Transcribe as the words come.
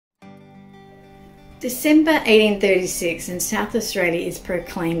December 1836 and South Australia is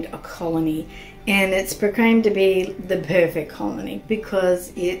proclaimed a colony, and it's proclaimed to be the perfect colony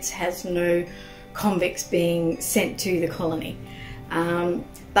because it has no convicts being sent to the colony.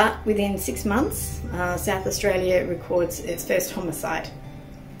 But within 6 months, South Australia records its first homicide,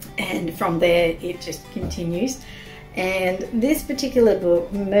 and from there it just continues. And this particular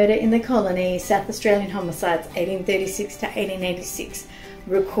book, Murder in the Colony, South Australian Homicides 1836 to 1886,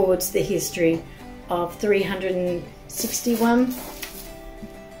 records the history of 391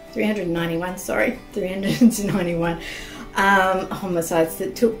 homicides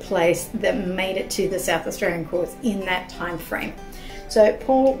that took place, that made it to the South Australian courts in that time frame. So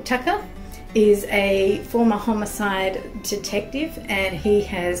Paul Tucker is a former homicide detective, and he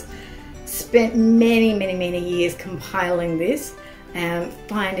has spent many years compiling this and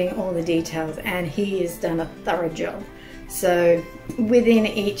finding all the details, and he has done a thorough job. So within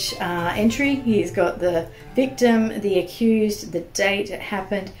each entry, he's got the victim, the accused, the date it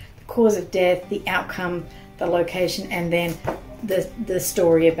happened, the cause of death, the outcome, the location, and then the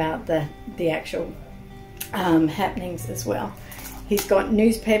story about the actual happenings as well. He's got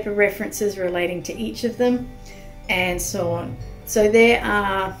newspaper references relating to each of them, and so on. So there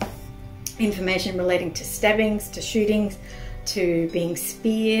are information relating to stabbings, to shootings, to being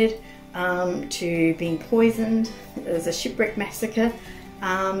speared, to being poisoned. There's a shipwreck massacre,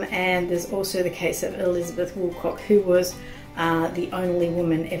 and there's also the case of Elizabeth Woolcock, who was the only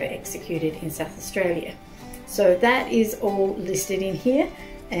woman ever executed in South Australia. So that is all listed in here,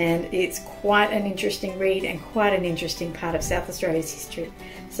 and it's quite an interesting read and quite an interesting part of South Australia's history.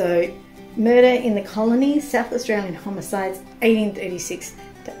 So Murder in the Colony, South Australian Homicides 1836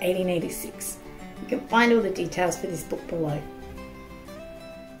 to 1886. You can find all the details for this book below.